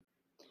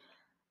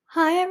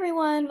Hi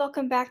everyone,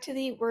 welcome back to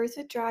the Words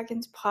with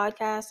Dragons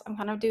podcast. I'm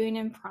kind of doing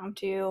an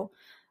impromptu,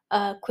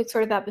 quick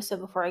sort of episode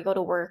before I go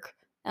to work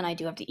and I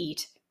do have to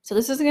eat. So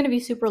this isn't going to be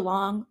super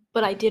long,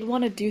 but I did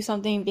want to do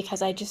something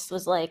because I just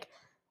was like,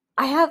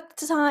 I have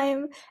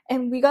time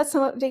and we got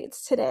some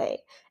updates today.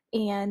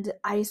 And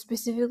I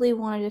specifically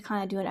wanted to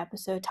kind of do an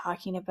episode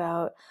talking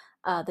about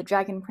the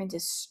Dragon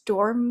Prince's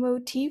storm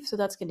motif. So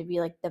that's going to be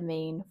like the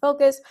main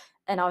focus.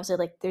 And obviously,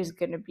 like, there's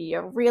going to be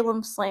a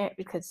realm slant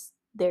because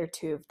they're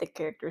two of the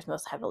characters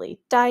most heavily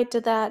tied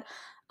to that,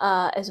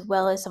 as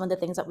well as some of the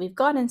things that we've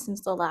gotten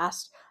since the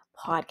last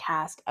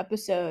podcast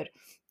episode.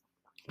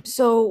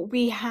 So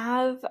we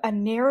have a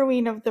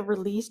narrowing of the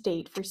release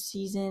date for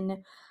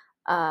season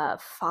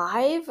 5.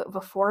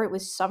 Before it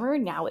was summer,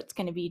 now it's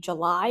going to be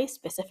July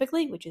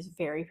specifically, which is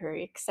very,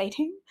 very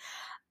exciting.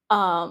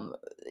 um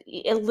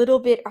a little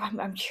bit.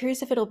 I'm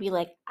curious if it'll be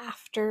like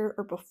after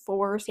or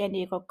before San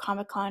Diego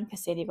Comic-Con,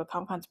 because San Diego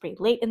Comic-Con's pretty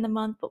late in the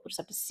month, but we'll just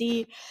have to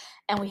see.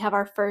 And we have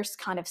our first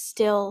kind of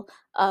still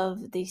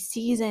of the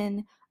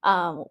season,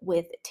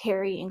 with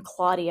Terry and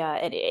Claudia,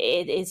 and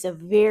it is a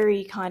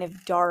very kind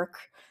of dark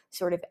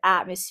sort of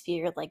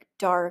atmosphere, like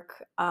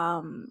dark,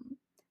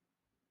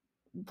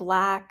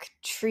 black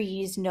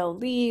trees, no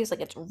leaves,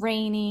 like it's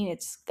raining.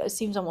 It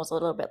seems almost a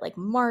little bit like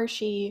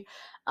marshy.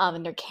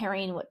 And they're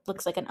carrying what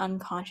looks like an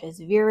unconscious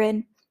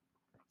Viren.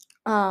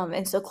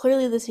 And so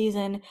clearly the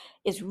season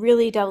is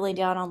really doubling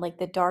down on like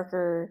the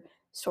darker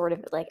sort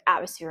of like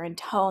atmosphere and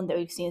tone that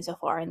we've seen so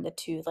far in the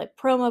two like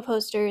promo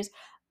posters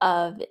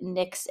of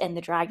Nyx and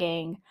the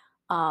Dragging,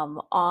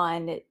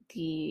 on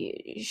the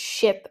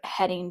ship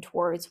heading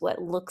towards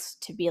what looks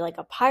to be like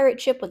a pirate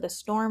ship with a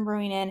storm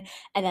brewing in.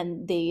 And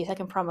then the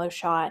second promo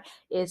shot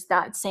is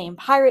that same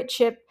pirate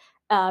ship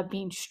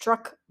being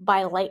struck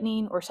by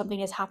lightning, or something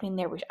is happening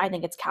there, which I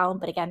think it's Callum,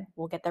 but again,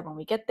 we'll get there when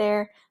we get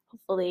there,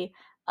 hopefully.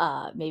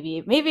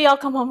 Maybe I'll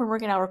come home from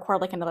work and I'll record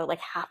like another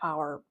like half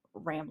hour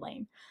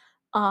rambling.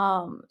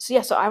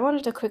 So I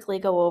wanted to quickly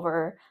go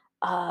over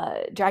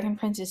Dragon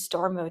Prince's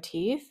storm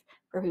motif.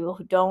 For people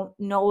who don't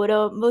know what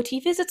a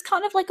motif is, it's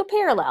kind of like a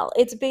parallel.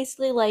 It's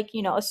basically like,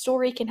 a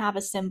story can have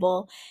a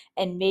symbol,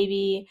 and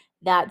maybe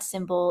that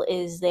symbol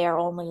is there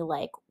only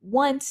like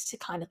once to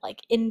kind of like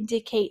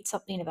indicate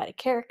something about a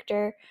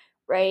character,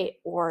 right?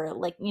 Or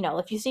like,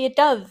 if you see a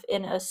dove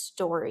in a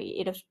story,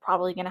 it is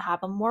probably going to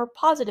have a more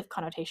positive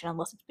connotation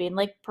unless it's being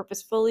like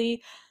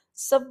purposefully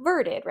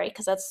subverted, right?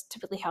 Because that's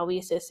typically how we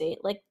associate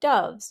like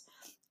doves,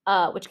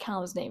 which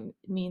Callum's name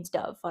means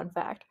dove, fun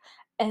fact.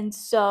 And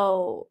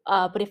so,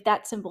 but if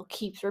that symbol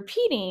keeps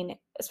repeating,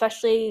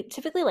 especially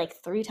typically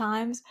like 3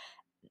 times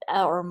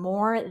or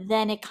more,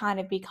 then it kind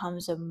of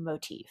becomes a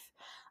motif.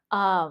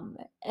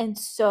 And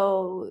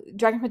so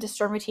Dragon Princess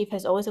Storm motif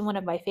has always been one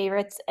of my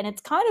favorites, and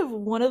it's kind of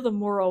one of the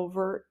more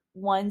overt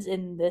ones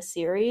in this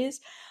series,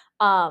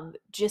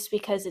 just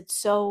because it's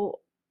so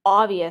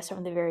obvious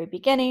from the very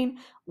beginning.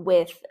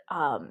 With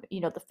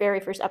the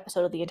very first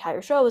episode of the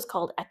entire show is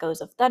called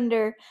Echoes of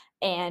Thunder,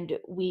 and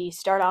we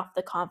start off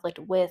the conflict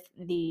with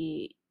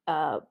the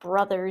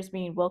brothers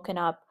being woken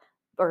up,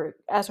 or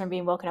Asmar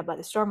being woken up by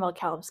the storm while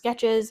Callum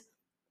sketches,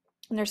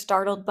 and they're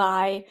startled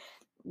by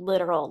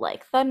literal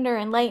like thunder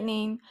and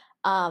lightning.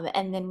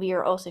 And then we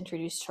are also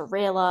introduced to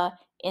Rayla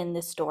in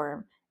the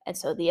storm. And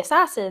so the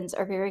assassins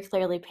are very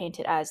clearly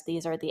painted as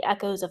these are the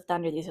echoes of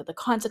thunder. These are the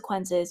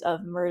consequences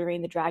of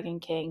murdering the Dragon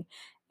King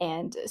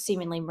and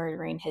seemingly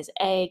murdering his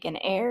egg and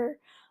heir.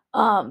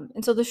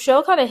 And so the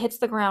show kind of hits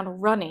the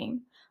ground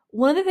running.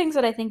 One of the things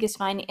that I think is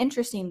fine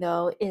interesting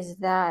though is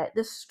that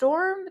the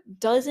storm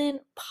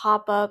doesn't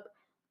pop up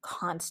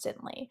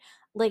constantly.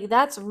 Like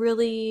that's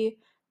really,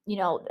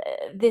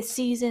 this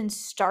season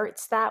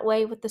starts that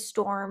way with the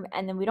storm,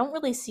 and then we don't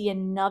really see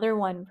another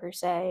one per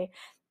se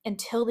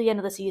until the end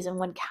of the season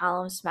when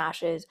Callum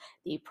smashes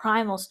the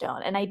primal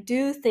stone. And I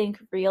do think,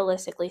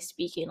 realistically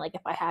speaking, like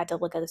if I had to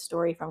look at the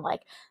story from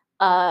like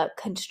a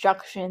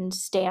construction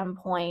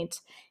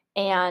standpoint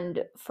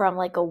and from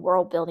like a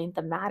world building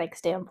thematic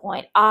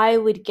standpoint, I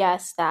would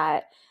guess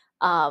that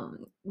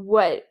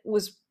what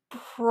was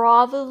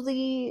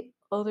probably,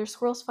 oh, there's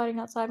squirrels fighting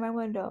outside my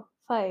window.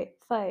 Fight,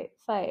 fight,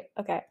 fight.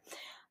 Okay.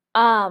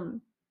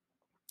 Um,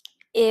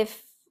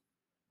 if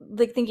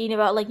like thinking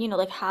about like,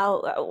 like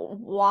how,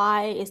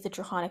 why is the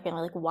Draconic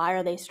family, like why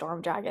are they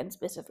storm dragons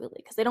specifically?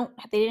 Because they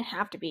didn't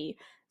have to be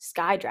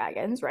sky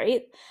dragons,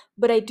 right?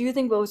 But I do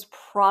think what was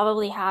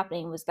probably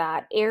happening was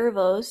that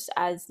Erebos,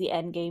 as the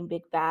end game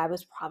big bad,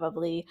 was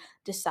probably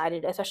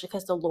decided, especially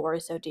because the lore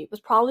is so deep, was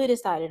probably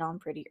decided on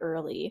pretty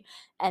early.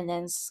 And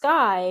then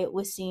Sky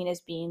was seen as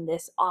being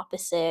this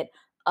opposite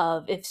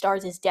of, if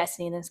stars is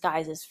destiny, then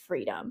skies is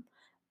freedom,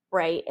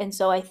 right? And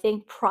so I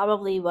think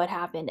probably what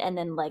happened, and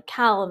then like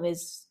Callum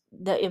is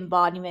the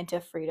embodiment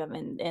of freedom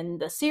in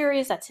the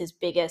series. That's his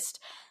biggest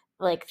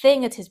like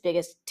thing. It's his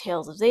biggest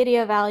Tales of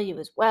Xadia value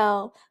as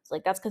well. So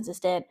like that's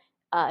consistent.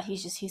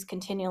 He's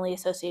continually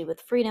associated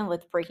with freedom,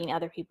 with breaking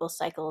other people's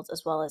cycles,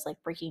 as well as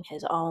like breaking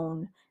his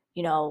own,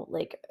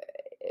 like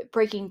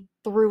breaking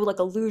through like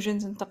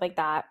illusions and stuff like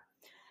that.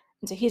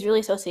 And so he's really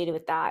associated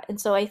with that. And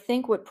so I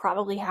think what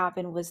probably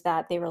happened was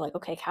that they were like,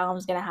 okay,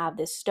 Callum's going to have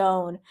this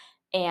stone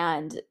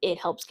and it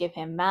helps give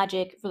him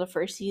magic for the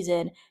first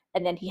season.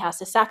 And then he has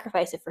to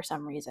sacrifice it for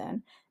some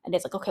reason. And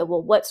it's like, okay,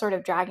 well, what sort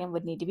of dragon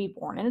would need to be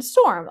born in a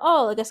storm?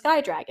 Oh, like a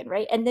sky dragon,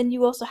 right? And then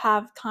you also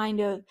have kind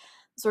of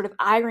sort of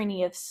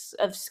irony of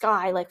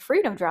Sky, like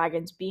freedom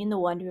dragons, being the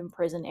one to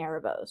imprison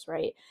Erebos,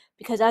 right?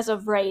 Because as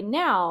of right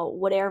now,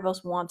 what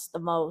Erebos wants the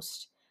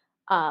most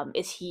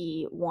is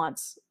he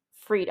wants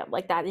freedom.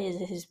 Like that is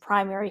his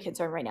primary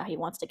concern right now. He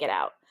wants to get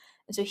out.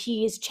 And so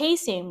he is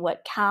chasing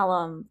what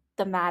Callum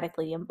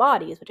thematically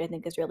embodies, which I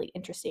think is really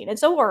interesting. And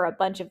so are a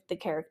bunch of the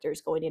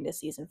characters going into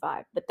season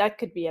 5. But that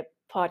could be a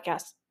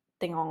podcast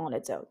thing all on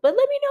its own. But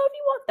let me know if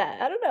you want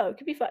that. I don't know. It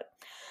could be fun.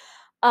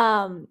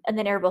 And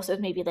then Erebos says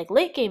maybe like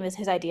late game is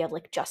his idea of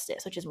like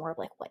justice, which is more of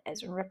like what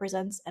Ezra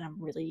represents. And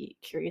I'm really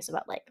curious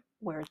about like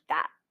where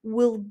that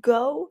will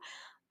go.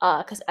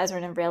 Because Ezra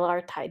and Umbrella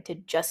are tied to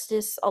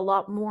justice a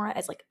lot more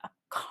as like a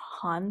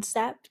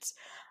concept.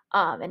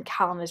 And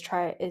Callum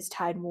is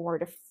tied more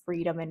to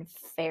freedom and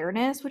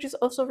fairness, which is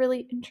also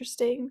really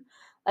interesting.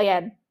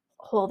 Again,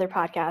 whole other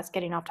podcast,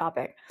 getting off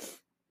topic.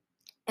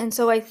 And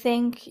so I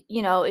think,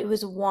 it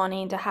was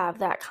wanting to have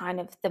that kind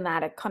of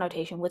thematic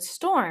connotation with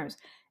storms.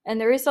 And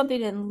there is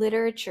something in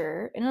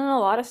literature and in a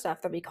lot of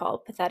stuff that we call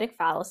pathetic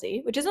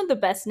fallacy, which isn't the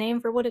best name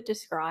for what it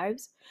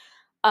describes,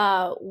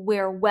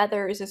 where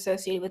weather is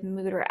associated with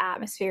mood or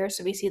atmosphere.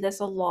 So we see this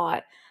a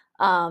lot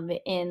at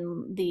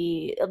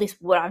least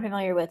what I'm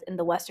familiar with, in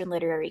the Western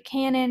literary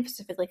canon,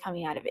 specifically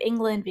coming out of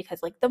England,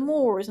 because like the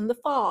moors and the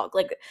fog,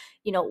 like,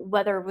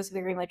 weather was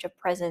very much a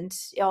present,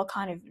 all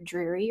kind of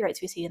dreary, right?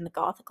 So we see it in the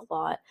Gothic a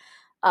lot.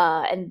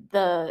 And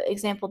the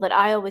example that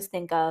I always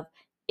think of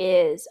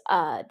is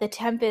The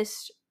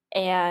Tempest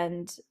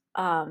and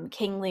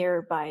King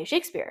Lear by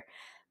Shakespeare,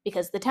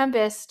 because The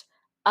Tempest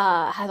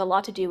has a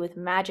lot to do with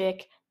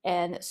magic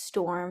and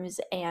storms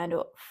and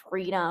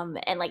freedom,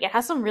 and like it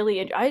has some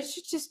really, I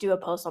should just do a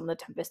post on The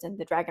Tempest and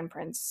the Dragon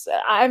Prince.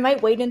 I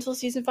might wait until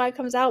season 5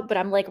 comes out, but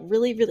I'm like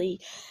really really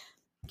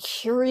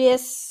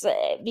curious,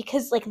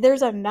 because like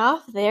there's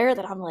enough there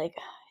that I'm like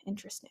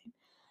interesting.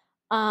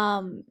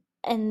 um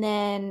and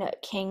then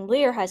King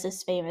Lear has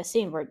this famous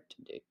scene where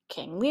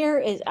King Lear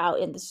is out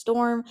in the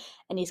storm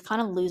and he's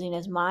kind of losing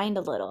his mind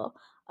a little.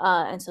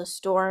 And so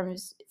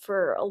storms,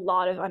 for a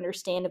lot of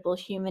understandable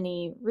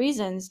human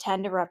reasons,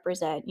 tend to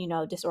represent,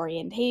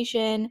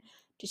 disorientation,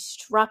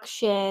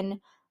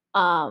 destruction,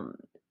 um,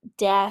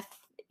 death.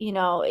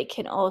 It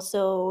can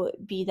also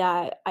be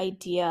that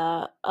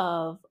idea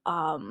of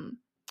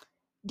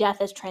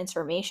death as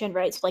transformation,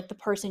 right? So, like, the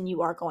person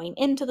you are going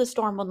into the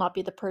storm will not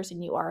be the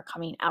person you are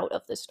coming out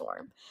of the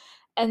storm.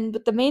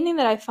 But the main thing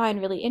that I find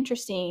really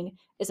interesting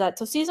is that,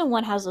 so season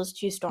 1 has those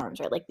two storms,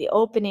 right? Like the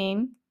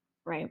opening,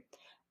 right?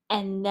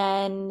 And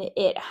then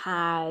it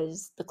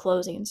has the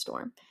closing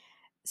storm.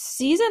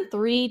 Season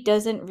 3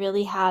 doesn't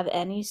really have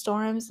any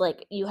storms.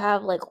 Like, you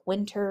have like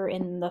winter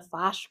in the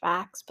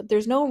flashbacks, but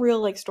there's no real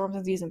like storms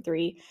in season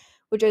 3,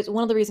 which is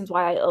one of the reasons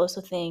why I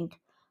also think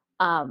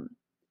um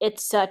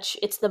it's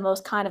the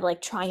most kind of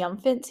like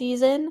triumphant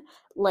season.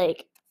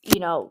 Like,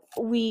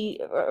 we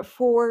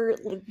for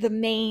the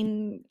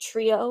main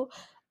trio,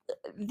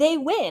 they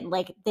win.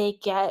 Like, they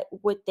get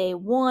what they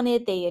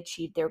wanted, they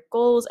achieve their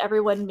goals,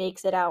 everyone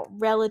makes it out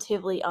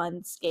relatively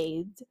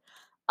unscathed.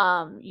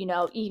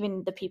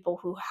 Even the people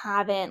who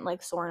haven't,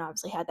 like Soren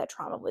obviously had that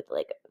trauma with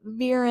like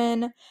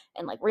Viren,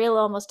 and like Rayla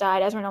almost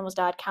died, Ezra almost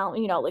died, Count,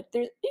 like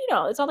there's,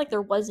 it's not like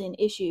there wasn't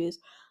issues.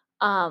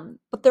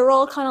 But they're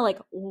all kind of like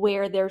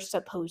where they're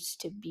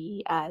supposed to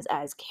be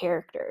as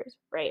characters,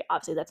 right?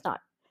 Obviously that's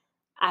not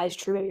as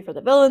true maybe for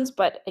the villains,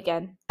 but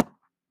again.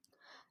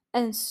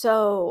 And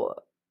so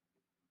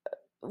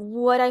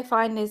what I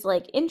find is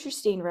like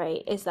interesting,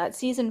 right, is that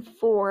season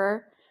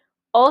 4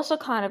 also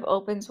kind of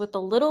opens with a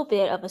little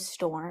bit of a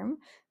storm.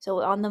 So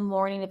on the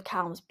morning of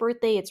Callum's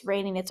birthday, it's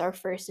raining. It's our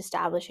first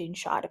establishing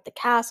shot of the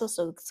castle.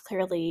 So it's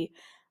clearly,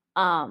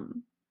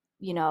 um,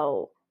 you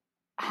know,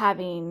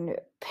 having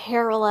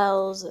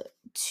parallels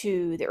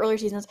to the earlier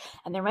seasons.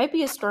 And there might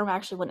be a storm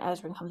actually when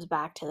Ezra comes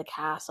back to the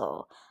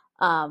castle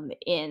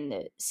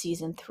in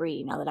season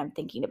 3, now that I'm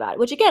thinking about it.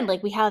 Which again,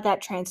 like, we have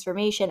that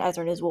transformation.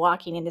 Ezra is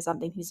walking into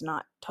something he's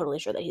not totally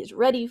sure that he's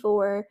ready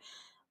for,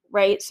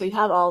 right? So you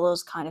have all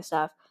those kind of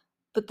stuff.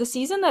 But the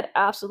season that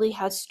absolutely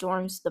has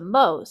storms the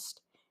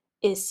most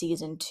is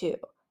season 2.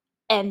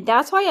 And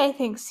that's why I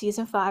think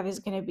season 5 is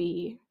going to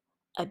be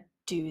a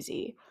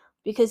doozy,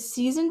 because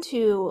season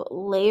 2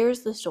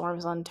 layers the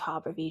storms on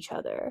top of each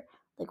other,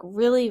 like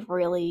really,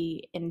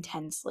 really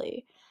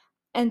intensely.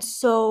 And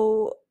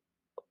so,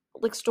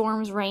 like,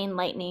 storms, rain,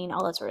 lightning,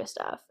 all that sort of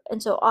stuff.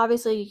 And so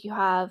obviously you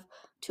have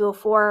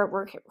 204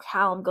 where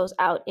Callum goes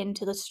out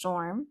into the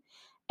storm.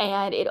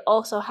 And it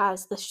also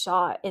has the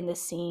shot in the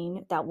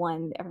scene that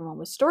when everyone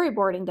was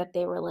storyboarding, that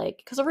they were like,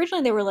 because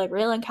originally they were like,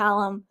 Raylan and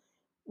Callum,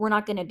 we're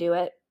not going to do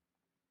it.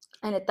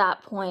 And at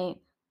that point,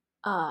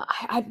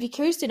 I'd be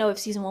curious to know if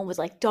season one was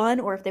like done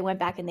or if they went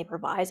back and they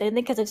revised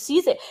anything. Because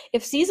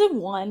if season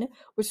one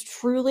was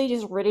truly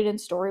just written and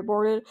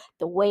storyboarded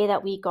the way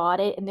that we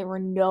got it, and there were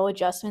no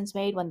adjustments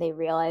made when they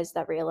realized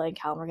that Rayla and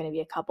Callum were going to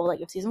be a couple,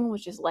 like if season one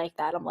was just like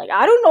that, I'm like,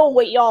 I don't know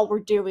what y'all were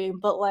doing,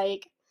 but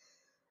like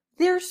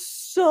they're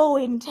so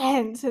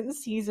intense in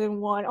season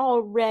one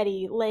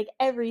already. Like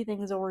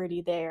everything's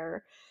already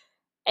there,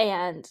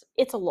 and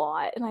it's a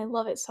lot, and I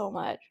love it so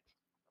much.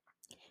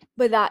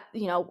 But that,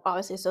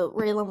 obviously, so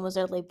Raylan was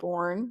deadly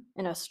born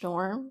in a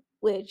storm,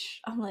 which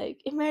I'm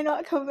like, it may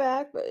not come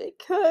back, but it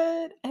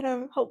could, and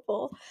I'm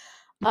hopeful.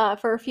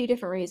 For a few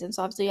different reasons.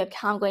 So obviously, you have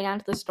Cam going down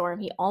to the storm.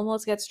 He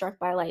almost gets struck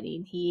by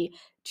lightning. He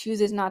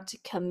chooses not to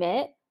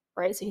commit,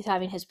 right? So he's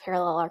having his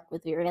parallel arc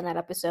with Viren in that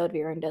episode.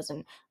 Viren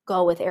doesn't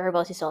go with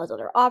Erebos. He still has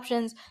other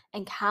options.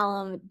 And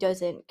Callum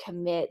doesn't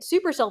commit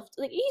super self,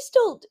 like, he's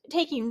still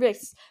taking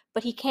risks,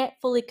 but he can't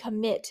fully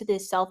commit to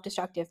this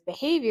self-destructive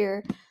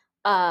behavior,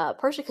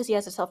 partially because he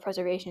has a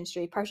self-preservation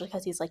streak, partially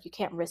because he's like, you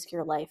can't risk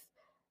your life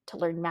to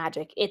learn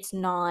magic. It's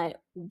not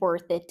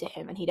worth it to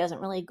him, and he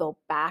doesn't really go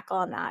back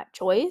on that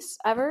choice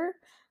ever,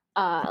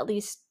 at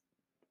least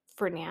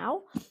for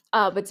now.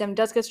 But Zim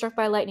does get struck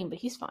by lightning, but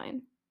he's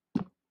fine,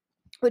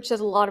 which says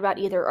a lot about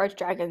either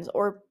archdragons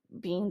or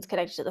beings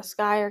connected to the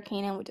sky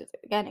arcanum, which is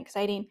again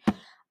exciting.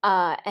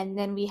 And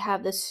then we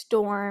have the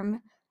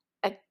storm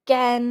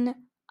again,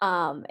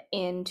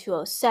 in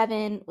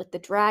 207 with the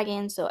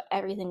dragon. So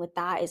everything with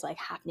that is like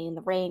happening in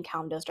the rain.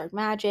 Callum does dark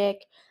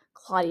magic.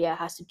 Claudia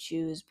has to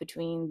choose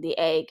between the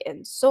egg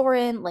and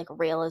Soren. Like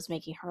Rael is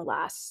making her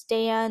last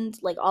stand.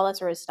 Like all that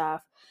sort of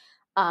stuff.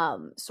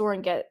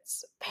 Soren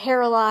gets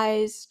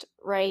paralyzed,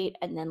 right?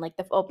 And then like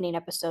the opening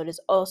episode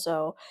is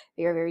also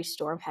very, very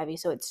storm heavy.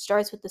 So it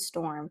starts with the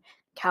storm.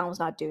 Callum's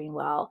not doing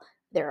well.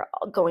 They're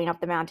going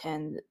up the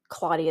mountain.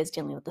 Claudia is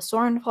dealing with the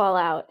Soren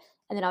fallout.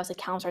 And then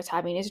obviously Callum starts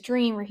having his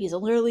dream where he's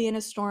literally in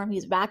a storm.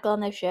 He's back on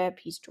the ship.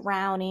 He's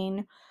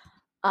drowning.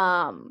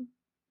 Um,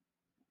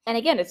 and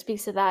again, it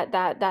speaks to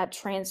that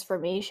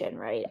transformation,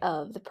 right,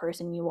 of the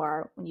person you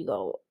are when you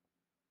go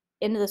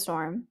into the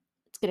storm.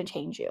 It's going to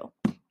change you.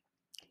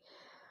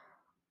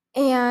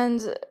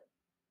 And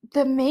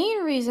the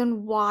main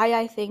reason why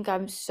I think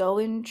I'm so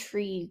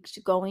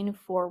intrigued going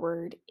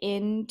forward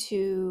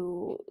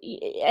into,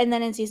 and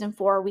then in season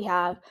 4 we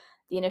have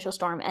the initial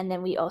storm, and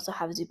then we also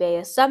have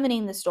Zubeia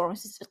summoning the storm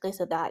specifically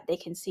so that they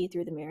can see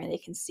through the mirror and they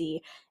can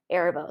see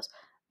Erebos,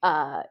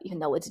 even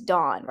though it's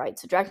dawn, right?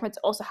 So Dragon Prince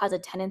also has a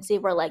tendency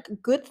where like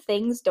good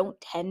things don't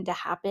tend to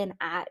happen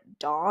at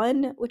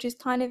dawn, which is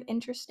kind of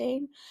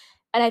interesting.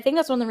 And I think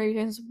that's one of the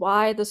reasons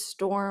why the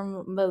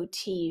storm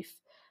motif,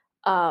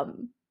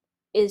 um,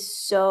 is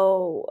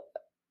so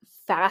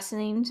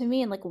fascinating to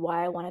me, and like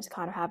why I wanted to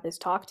kind of have this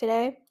talk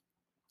today.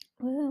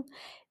 Woo,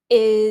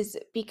 is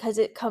because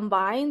it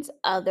combines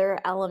other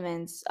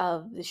elements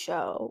of the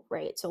show,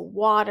 right? So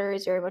water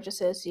is very much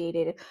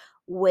associated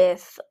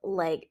with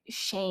like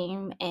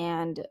shame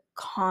and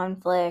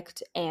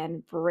conflict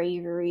and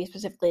bravery,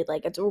 specifically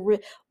like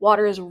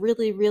water is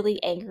really,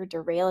 really anchored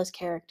to Rayla's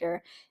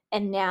character.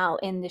 And now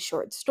in the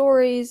short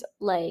stories,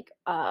 like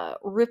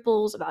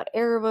Ripples about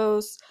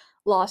Erebos,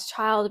 Lost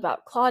Child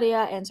about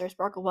Claudia and Sir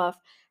Sparklebuff,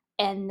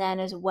 and then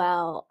as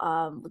well,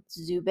 with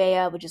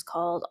Zubeia, which is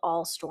called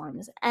All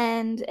Storms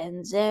End,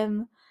 and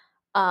Zim,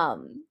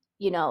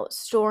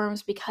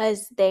 storms,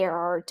 because they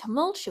are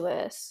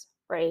tumultuous,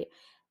 right?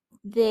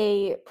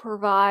 They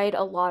provide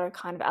a lot of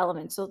kind of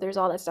elements. So there's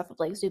all that stuff of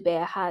like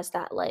Zubeia has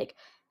that like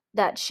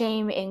that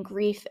shame and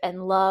grief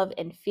and love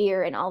and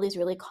fear and all these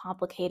really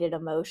complicated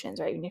emotions,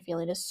 right? When you're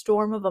feeling a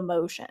storm of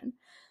emotion,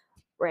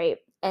 right?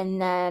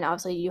 And then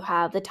obviously you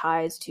have the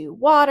ties to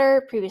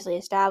water previously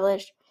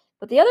established.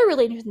 But the other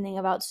really interesting thing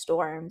about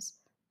storms,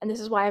 and this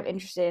is why I'm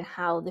interested in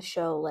how the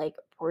show like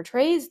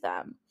portrays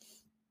them,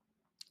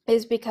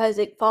 is because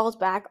it falls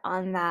back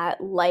on that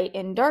light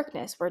and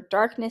darkness, where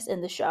darkness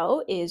in the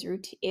show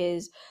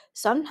is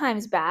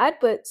sometimes bad,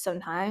 but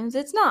sometimes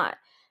it's not.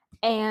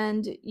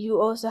 And you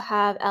also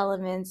have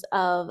elements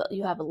of,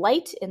 you have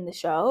light in the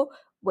show,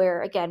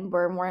 where again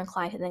we're more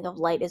inclined to think of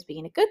light as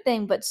being a good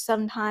thing, but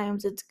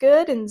sometimes it's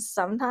good and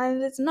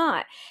sometimes it's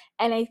not.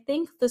 And I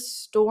think the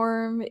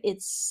storm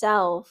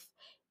itself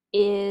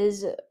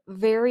is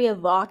very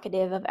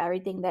evocative of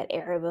everything that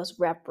Erebos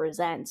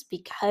represents,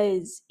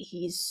 because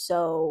he's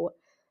so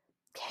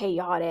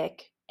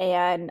chaotic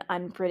and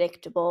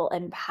unpredictable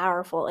and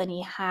powerful, and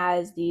he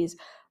has these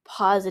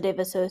positive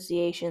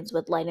associations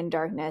with light and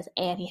darkness,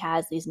 and he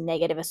has these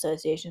negative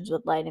associations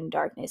with light and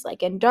darkness.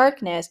 Like in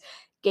darkness,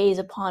 gaze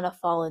upon a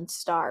fallen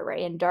star,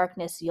 right? In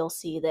darkness you'll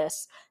see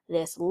this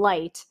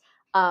light,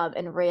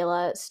 and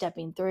Rayla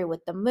stepping through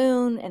with the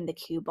moon and the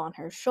cube on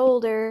her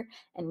shoulder,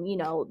 and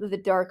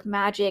the dark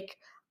magic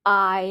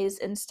eyes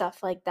and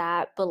stuff like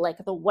that. But like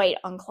the white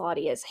on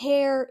Claudia's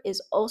hair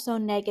is also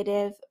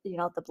negative.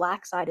 The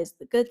black side is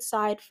the good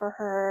side for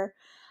her.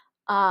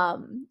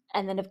 And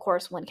then of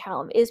course when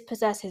Callum is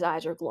possessed, his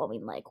eyes are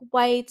glowing like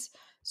white.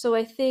 So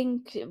I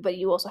think, but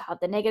you also have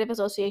the negative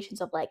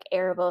associations of like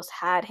Erebos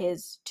had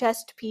his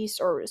chest piece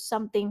or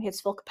something,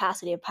 his full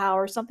capacity of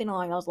power, something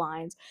along those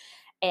lines.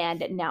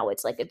 And now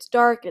it's like it's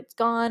dark, it's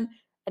gone.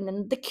 And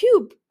then the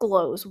cube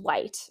glows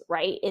white,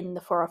 right? In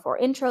the 404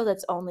 intro,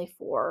 that's only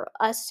for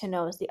us to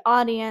know as the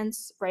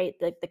audience, right?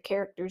 Like the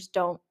characters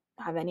don't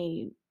have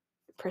any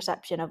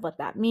perception of what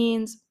that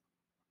means.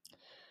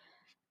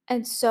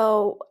 And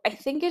so I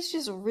think it's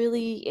just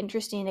really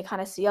interesting to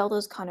kind of see all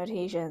those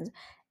connotations.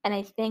 And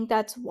I think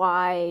that's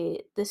why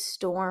the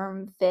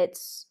storm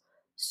fits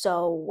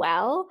so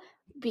well,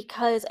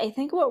 because I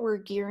think what we're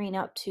gearing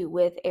up to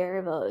with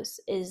Erebos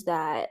is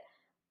that,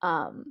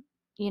 um,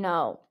 you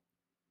know,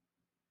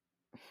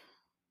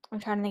 I'm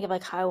trying to think of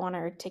like how I want to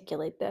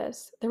articulate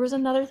this. There was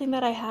another thing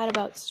that I had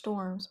about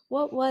storms.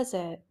 What was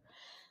it?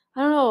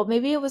 I don't know,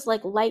 maybe it was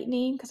like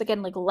lightning, because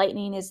again, like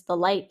lightning is the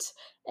light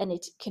and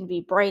it can be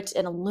bright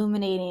and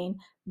illuminating,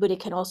 but it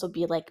can also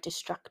be like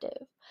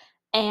destructive.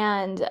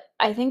 And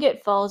I think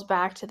it falls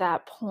back to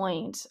that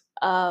point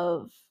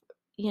of,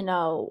 you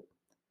know,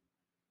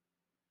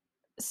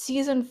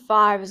 season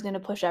 5 is going to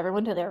push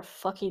everyone to their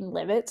fucking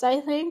limits,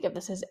 I think, if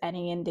this is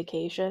any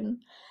indication.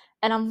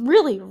 And I'm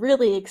really,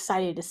 really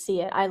excited to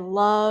see it. I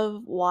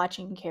love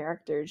watching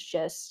characters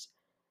just,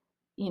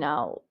 you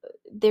know,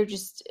 they're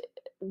just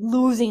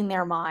losing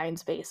their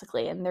minds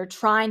basically, and they're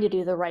trying to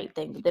do the right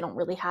thing, but they don't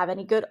really have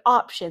any good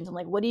options. And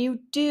like, what do you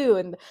do?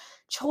 And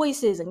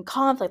choices and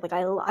conflict. Like,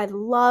 I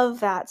love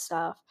that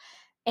stuff.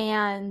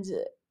 And,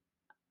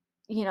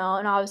 you know,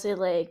 and obviously,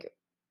 like,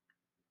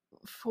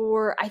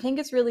 I think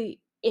it's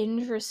really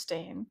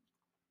interesting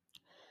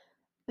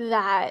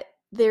that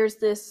there's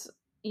this,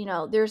 you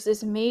know, there's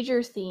this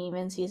major theme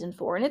in season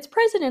 4, and it's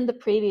present in the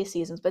previous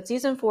seasons, but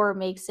season 4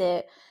 makes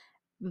it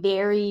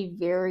very,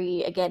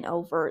 very, again,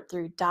 overt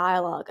through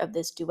dialogue of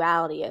this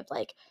duality of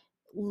like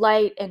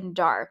light and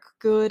dark,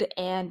 good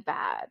and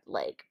bad,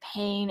 like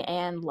pain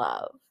and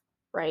love,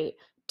 right?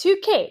 Two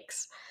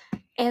cakes.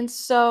 And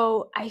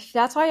so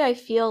that's why I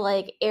feel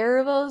like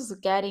Erebos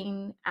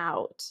getting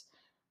out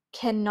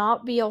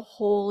cannot be a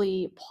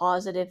wholly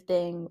positive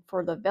thing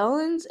for the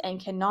villains and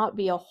cannot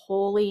be a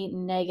wholly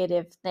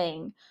negative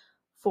thing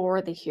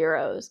for the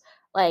heroes.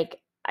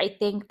 Like, I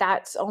think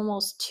that's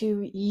almost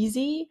too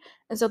easy.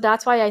 And so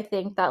that's why I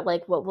think that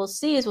like what we'll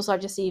see is we'll start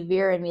to see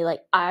Vera and me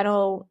like, I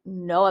don't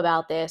know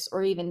about this,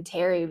 or even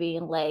Terry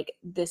being like,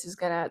 this is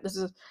gonna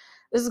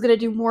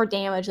do more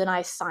damage than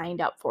I signed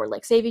up for.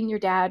 Like, saving your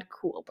dad,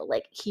 cool, but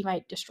like he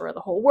might destroy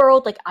the whole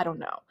world. Like, I don't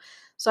know.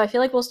 So I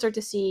feel like we'll start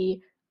to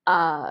see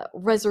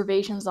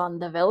reservations on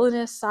the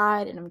villainous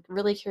side, and I'm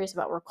really curious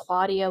about where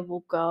Claudia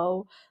will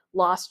go.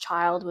 Lost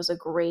Child was a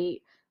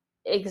great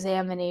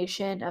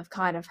examination of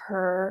kind of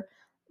her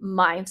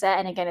mindset,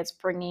 and again, it's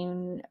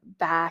bringing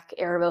back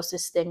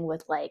Erebos' thing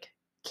with like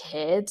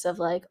kids of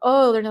like,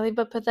 oh, they're nothing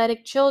but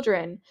pathetic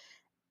children.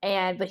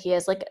 And but he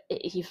has like,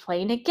 he's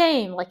playing a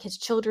game, like his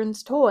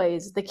children's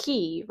toys, the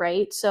key,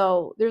 right?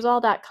 So there's all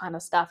that kind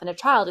of stuff, and a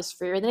child is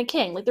freer than a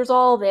king. Like, there's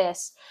all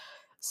this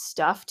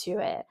stuff to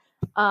it.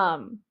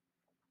 um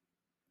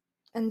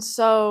and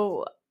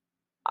so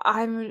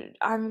I'm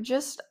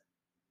just,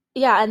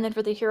 yeah. And then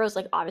for the heroes,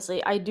 like,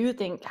 obviously I do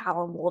think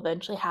Callum will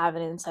eventually have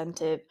an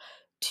incentive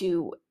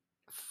to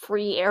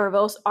free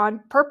Erebos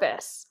on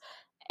purpose.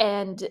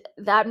 And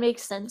that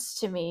makes sense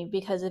to me,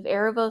 because if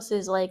Erebos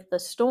is like the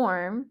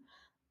storm,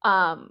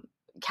 um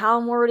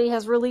Callum already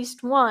has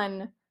released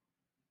one.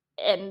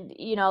 And,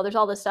 you know, there's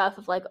all this stuff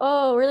of like,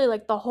 oh, really,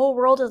 like the whole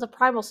world is a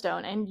primal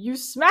stone, and you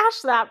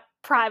smash that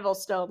primal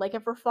stone. Like,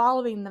 if we're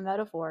following the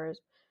metaphors,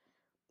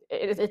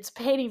 it's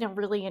painting a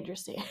really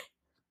interesting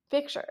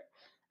picture.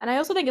 And I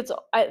also think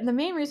the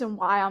main reason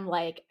why I'm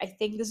like, I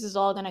think this is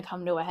all going to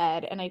come to a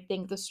head. And I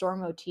think the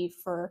storm motif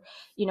for,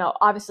 you know,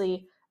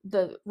 obviously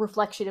the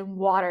reflection in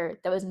water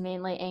that was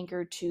mainly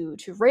anchored to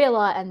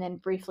Rayla and then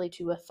briefly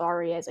to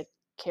Athari as a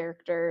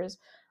characters,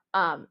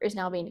 is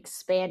now being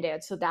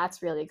expanded. So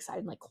that's really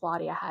exciting. Like,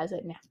 Claudia has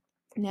it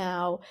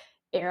now.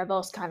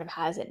 Erebos kind of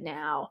has it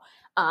now.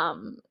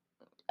 Um,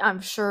 I'm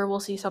sure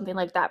we'll see something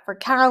like that for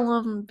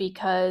Callum,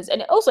 because,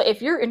 and also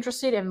if you're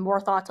interested in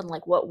more thoughts on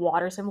like what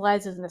water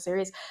symbolizes in the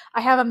series,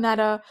 I have a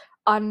meta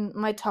on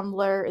my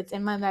Tumblr. It's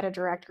in my meta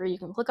directory. You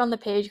can click on the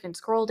page, you can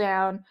scroll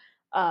down.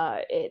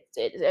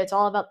 It's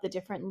all about the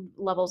different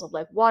levels of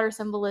like water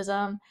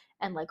symbolism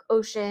and like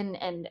ocean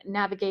and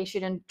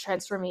navigation and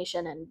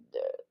transformation and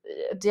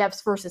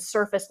depths versus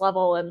surface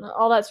level and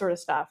all that sort of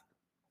stuff.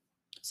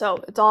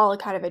 So it's all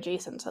kind of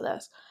adjacent to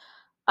this.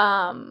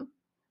 Um,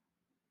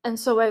 and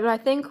so I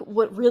think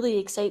what really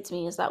excites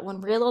me is that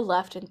when Rayla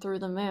left and through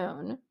the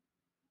moon,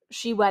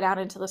 she went out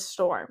into the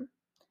storm.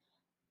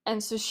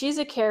 And so she's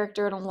a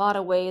character in a lot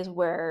of ways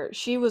where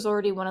she was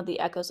already one of the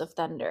echoes of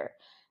thunder.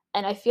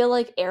 And I feel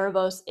like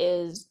Erebos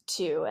is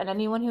too. And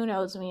anyone who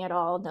knows me at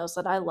all knows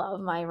that I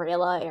love my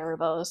Rayla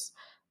Erebos.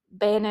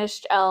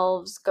 Banished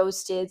elves,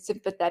 ghosted,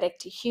 sympathetic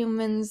to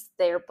humans.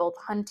 They're both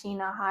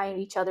hunting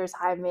each other's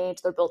high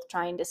mage. They're both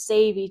trying to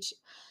save each,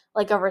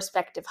 like, a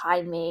respective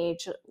high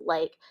mage.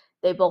 Like,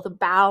 They both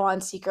bow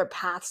on secret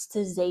paths to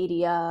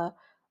Zadia.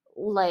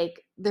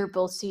 Like, they're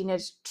both seen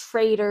as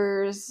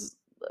traitors.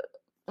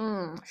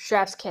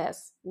 Chef's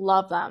kiss.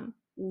 Love them.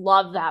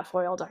 Love that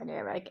foil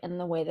dynamic and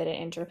the way that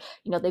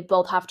it they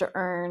both have to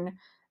earn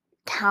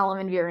Callum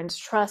and Viren's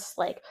trust,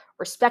 like,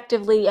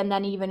 respectively. And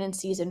then even in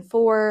season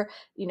 4,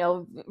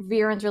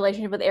 Viren's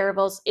relationship with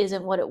Erebos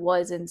isn't what it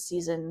was in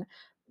season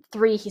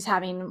 3. He's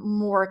having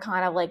more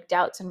kind of like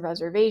doubts and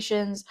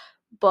reservations,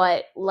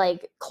 but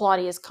like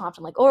Claudia's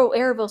confident, like, oh,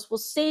 Erebos will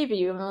save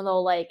you, even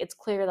though like it's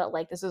clear that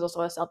like this is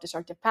also a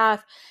self-destructive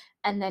path.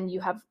 And then you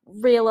have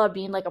Rayla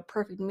being like a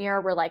perfect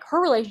mirror, where like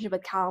her relationship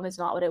with Callum is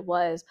not what it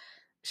was.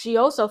 She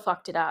also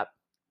fucked it up.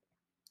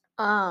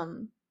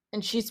 Um,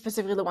 and she's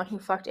specifically the one who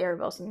fucked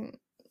Erebos and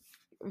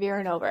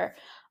Viren over.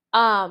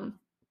 Um,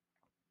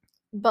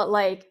 but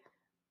like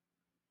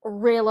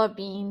Rayla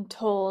being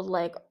told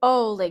like,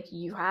 oh, like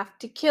you have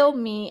to kill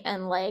me,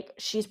 and like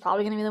she's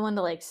probably gonna be the one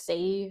to like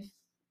save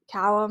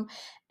Callum.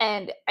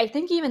 And I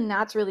think even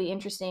that's really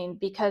interesting,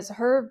 because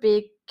her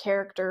big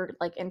character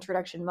like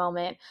introduction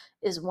moment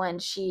is when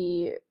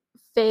she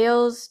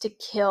fails to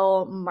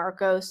kill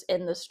Marcos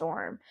in the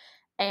storm,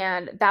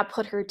 and that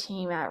put her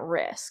team at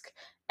risk.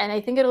 And I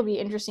think it'll be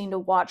interesting to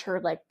watch her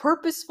like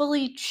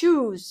purposefully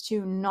choose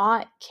to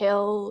not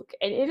kill.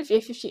 And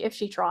if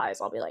she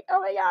tries, I'll be like, oh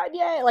my god,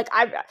 yay! Like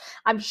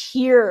I'm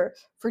here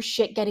for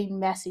shit getting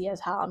messy as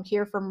hell. I'm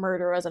here for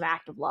murder as an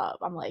act of love.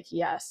 I'm like,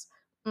 yes,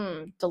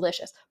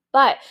 delicious.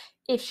 But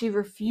if she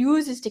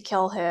refuses to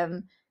kill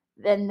him,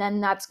 then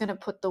that's gonna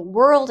put the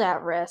world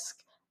at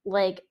risk.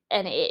 Like,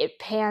 and it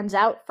pans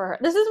out for her.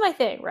 This is my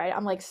thing, right?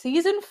 I'm like,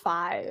 season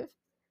 5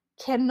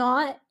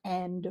 cannot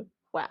end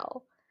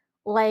well.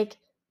 Like,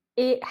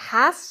 it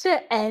has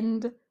to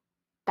end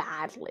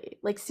badly.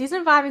 Like,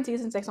 season 5 and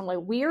season 6, I'm like,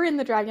 we're in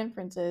the Dragon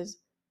Prince's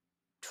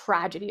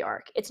tragedy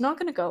arc. It's not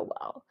going to go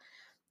well.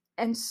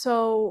 And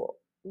so,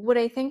 what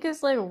I think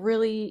is like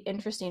really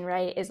interesting,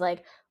 right, is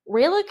like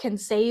Rayla can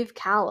save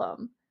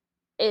Callum.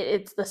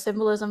 It's the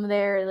symbolism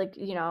there, like,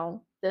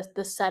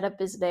 the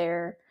setup is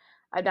there.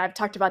 I've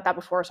talked about that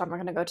before, so I'm not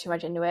going to go too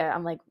much into it.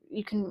 I'm like,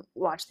 you can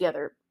watch the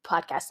other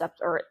podcast stuff,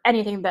 or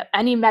anything that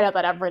any meta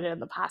that I've written in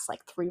the past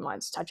like 3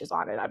 months touches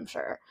on it, I'm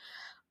sure.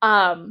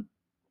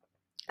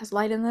 As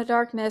light in the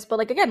darkness, but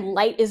like, again,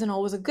 light isn't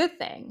always a good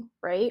thing,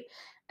 right?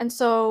 And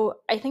so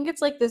I think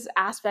it's like this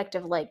aspect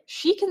of like,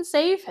 she can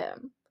save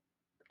him,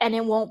 and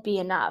it won't be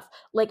enough.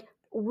 Like,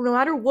 no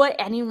matter what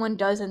anyone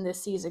does in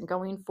this season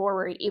going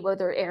forward,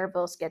 whether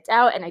Erebos gets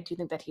out, and I do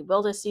think that he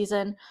will this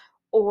season,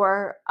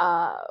 or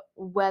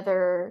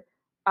whether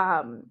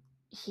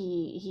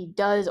he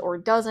does or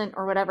doesn't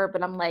or whatever.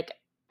 But I'm like,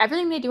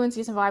 everything they do in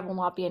season 5 will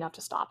not be enough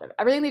to stop him.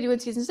 Everything they do in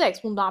season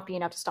 6 will not be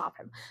enough to stop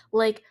him.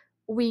 Like,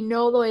 we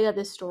know the way that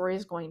this story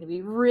is going to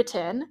be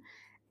written,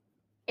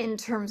 in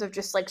terms of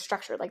just like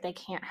structure. Like, they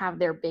can't have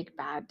their big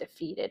bad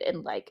defeated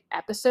in like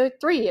episode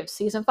 3 of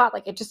season 5.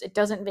 Like, it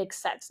doesn't make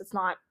sense. It's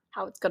not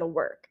how it's gonna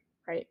work,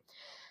 right?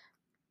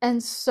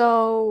 And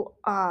so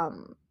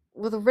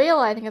with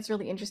Rayla, I think it's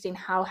really interesting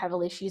how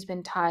heavily she's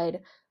been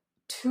tied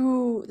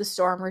to the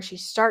storm, where she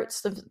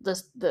starts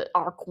the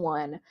arc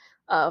 1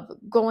 of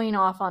going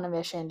off on a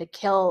mission to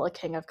kill a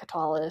king of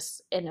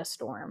Katalis in a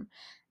storm,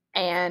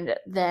 and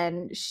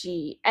then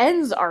she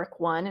ends arc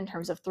 1 in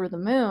terms of Through the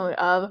Moon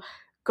of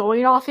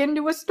going off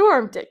into a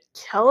storm to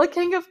kill a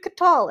king of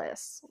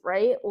Katalis,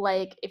 right?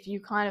 Like, if you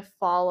kind of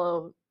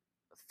follow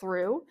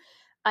through,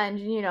 and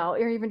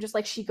or even just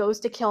like, she goes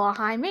to kill a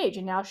high mage,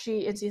 and now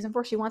she, in season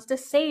 4, she wants to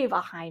save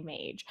a high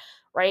mage,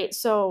 right?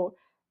 So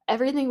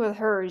everything with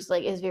her is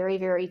very,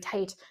 very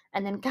tight.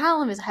 And then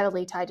Callum is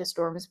heavily tied to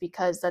storms,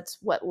 because that's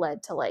what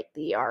led to like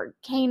the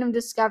Arcanum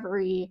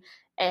discovery,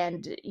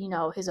 and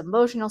his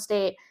emotional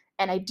state.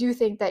 And I do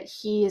think that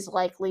he is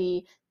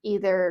likely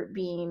either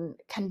being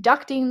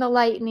conducting the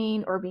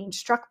lightning or being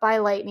struck by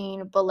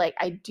lightning. But like,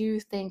 I do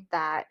think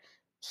that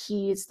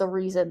he's the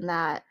reason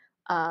that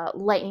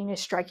lightning is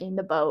striking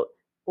the boat,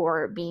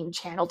 or being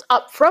channeled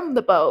up from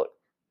the boat,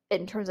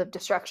 in terms of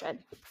destruction,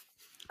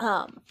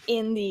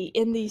 in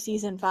the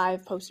season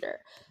 5 poster,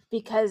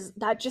 because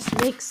that just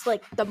makes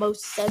like the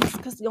most sense,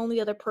 because the only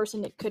other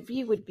person it could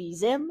be would be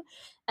Zim.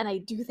 And I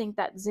do think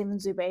that Zim and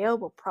Zubeo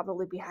will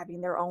probably be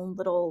having their own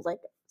little like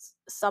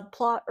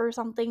subplot or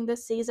something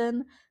this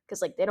season,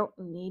 because like they don't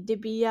need to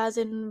be as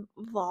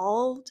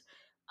involved.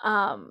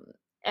 um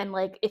and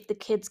like, if the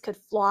kids could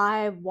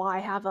fly, why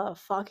have a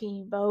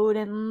fucking boat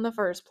in the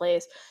first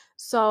place?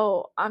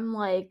 So I'm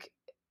like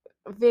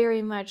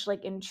very much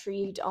like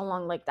intrigued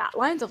along like that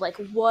lines of like,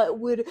 what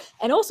would,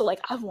 and also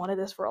like, I've wanted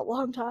this for a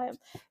long time.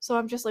 So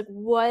I'm just like,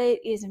 what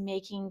is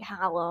making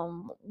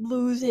Callum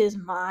lose his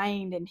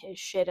mind and his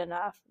shit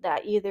enough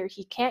that either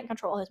he can't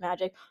control his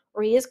magic,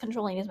 or he is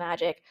controlling his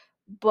magic,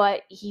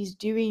 but he's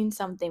doing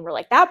something where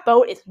like, that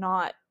boat is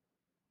not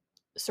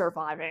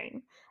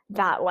surviving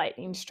that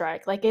lightning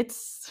strike. Like,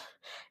 it's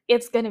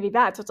gonna be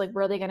bad. So it's like,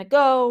 where are they gonna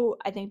go?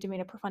 I think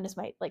Domina Profundus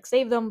might like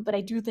save them, but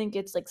I do think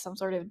it's like some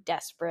sort of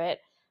desperate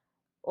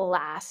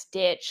last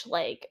ditch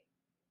like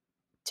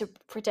to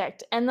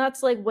protect. And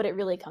that's like what it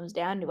really comes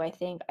down to, I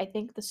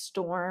think the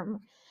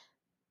storm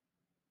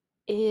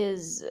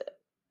is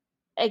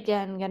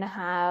again gonna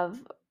have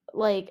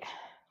like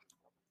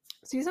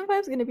season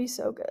 5 is gonna be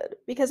so good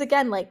because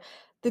again, like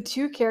the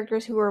two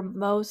characters who are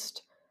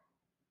most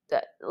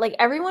like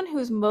everyone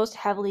who's most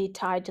heavily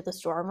tied to the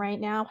storm right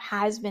now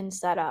has been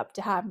set up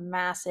to have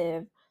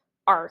massive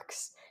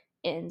arcs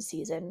in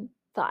season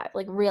 5.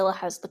 Like Rayla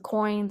has the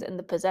coins and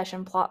the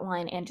possession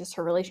plotline and just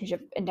her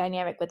relationship and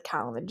dynamic with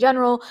Callum in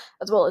general,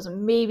 as well as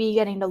maybe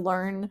getting to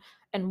learn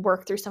and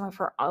work through some of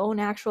her own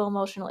actual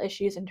emotional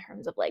issues in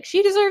terms of like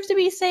she deserves to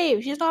be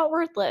saved. She's not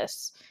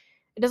worthless.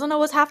 It doesn't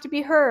always have to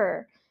be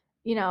her.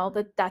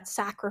 That's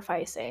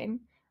sacrificing.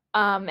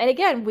 And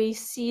again, we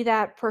see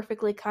that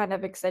perfectly kind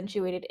of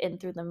accentuated in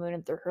Through the Moon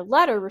and through her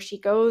letter, where she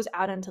goes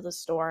out into the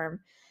storm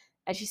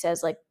and she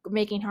says, like,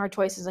 making hard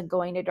choices and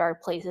going to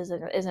dark places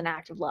is an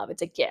act of love.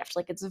 It's a gift.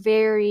 Like, it's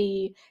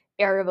very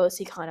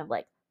Erebos-y kind of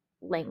like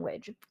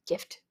language,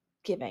 gift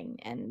giving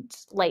and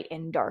light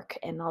and dark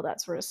and all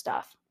that sort of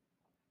stuff.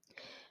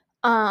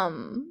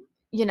 And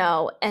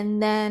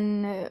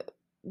then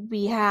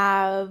we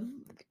have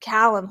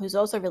Callum, who's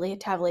also really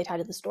heavily tied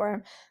to the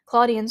storm.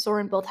 Claudia and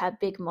Soren both have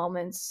big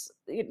moments.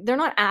 They're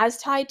not as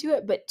tied to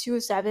it, but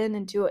 207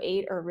 and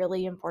 208 are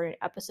really important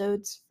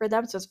episodes for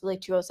them. So it's really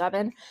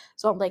 207.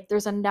 So I'm like,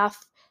 there's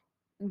enough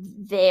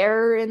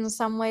there in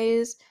some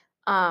ways.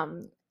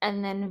 And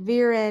then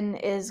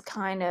Viren is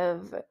kind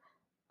of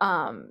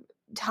um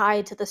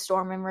tied to the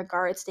storm in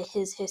regards to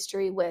his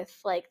history with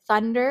like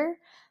thunder,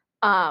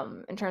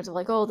 in terms of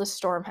like, oh, the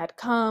storm had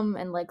come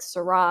and like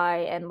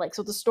Sarai, and like,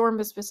 so the storm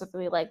is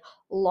specifically like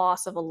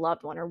loss of a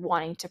loved one or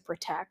wanting to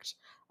protect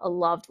a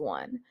loved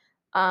one.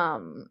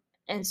 um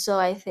and so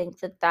I think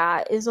that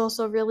that is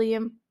also really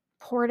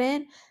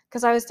important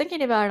because I was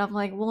thinking about it. I'm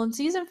like, well, in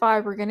season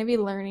 5 we're going to be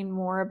learning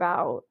more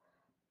about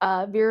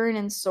Viren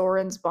and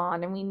Soren's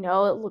bond, and we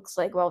know it looks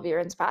like while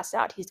Viren's passed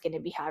out, he's going to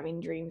be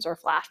having dreams or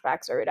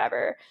flashbacks or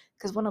whatever.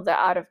 Because one of the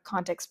out of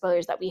context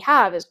spoilers that we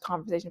have is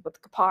conversations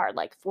with Kapar,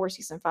 like for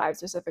season 5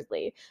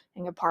 specifically.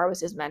 And Kapar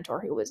was his mentor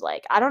who was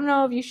like, I don't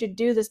know if you should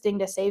do this thing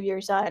to save your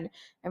son.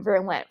 And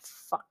Viren went,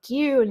 fuck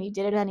you. And he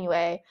did it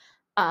anyway.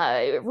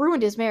 It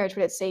ruined his marriage,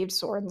 but it saved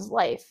Soren's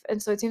life.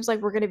 And so it seems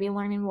like we're going to be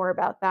learning more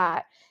about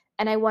that.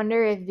 And I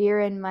wonder if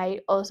Viren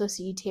might also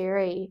see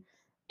Terry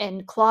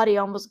and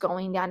Claudia almost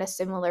going down a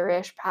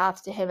similar-ish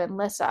path to him and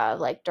Lissa.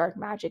 Like, dark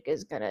magic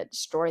is gonna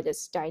destroy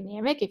this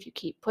dynamic if you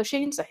keep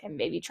pushing. So him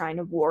maybe trying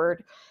to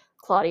ward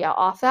Claudia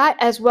off that,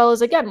 as well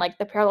as again like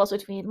the parallels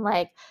between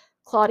like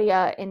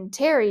Claudia and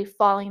Terry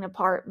falling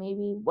apart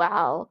maybe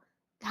while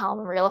Callum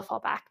and Rayla fall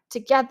back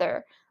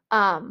together.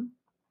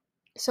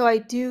 So I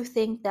do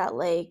think that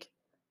like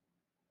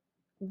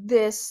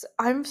this,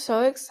 I'm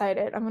so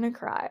excited. I'm gonna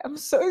cry. I'm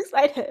so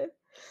excited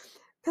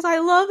because I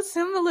love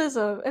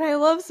symbolism and I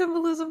love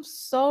symbolism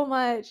so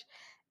much.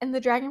 And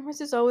the Dragon Prince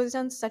has always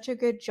done such a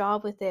good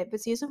job with it. But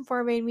season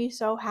 4 made me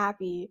so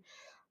happy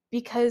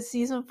because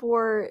season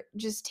 4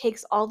 just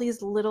takes all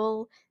these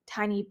little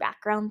tiny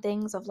background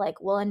things of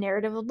like, well, a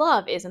narrative of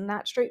love isn't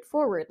that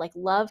straightforward. Like,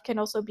 love can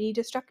also be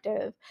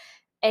destructive,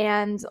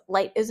 and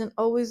light isn't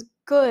always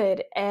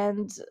good,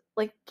 and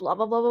like, blah,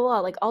 blah, blah, blah, blah.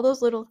 Like, all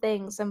those little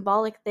things,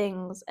 symbolic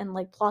things, and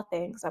like plot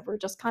things that were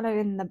just kind of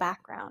in the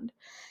background,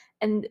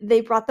 and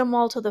they brought them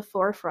all to the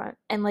forefront.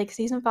 And like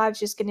season 5 is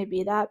just going to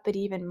be that, but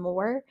even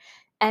more.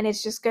 And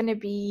it's just going to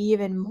be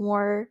even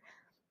more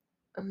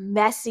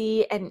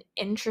messy and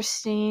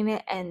interesting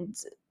and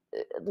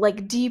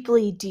like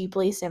deeply,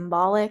 deeply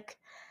symbolic.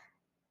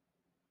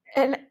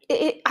 And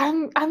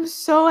I'm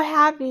so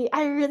happy.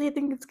 I really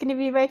think it's going to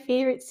be my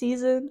favorite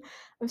season.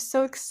 I'm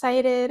so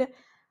excited.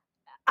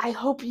 I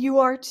hope you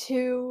are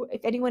too.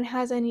 If anyone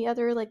has any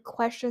other like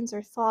questions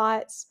or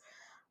thoughts,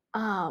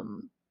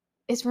 um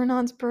it's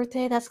Renan's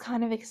birthday. That's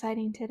kind of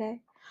exciting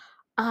today.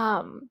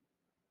 Um,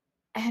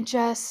 and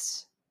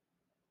just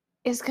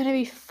it's gonna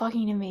be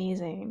fucking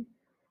amazing.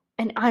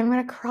 And I'm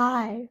gonna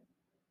cry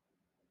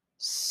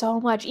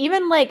so much.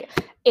 Even like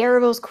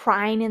Erebos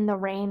crying in the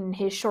rain in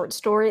his short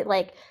story,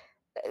 like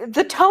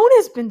the tone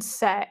has been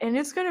set and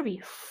it's gonna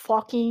be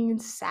fucking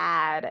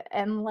sad.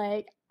 And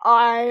like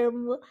I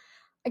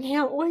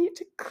can't wait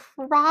to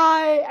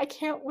cry. I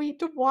can't wait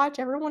to watch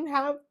everyone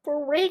have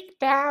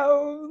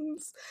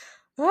breakdowns.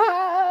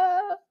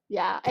 Ah!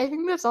 Yeah, I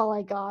think that's all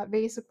I got,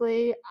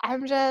 basically. I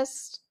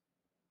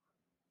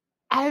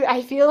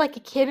feel like a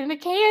kid in a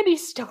candy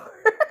store.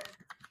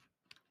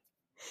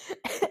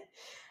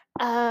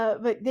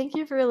 But thank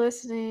you for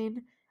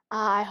listening.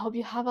 I hope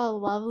you have a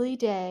lovely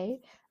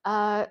day.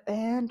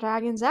 And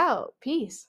Dragons out. Peace.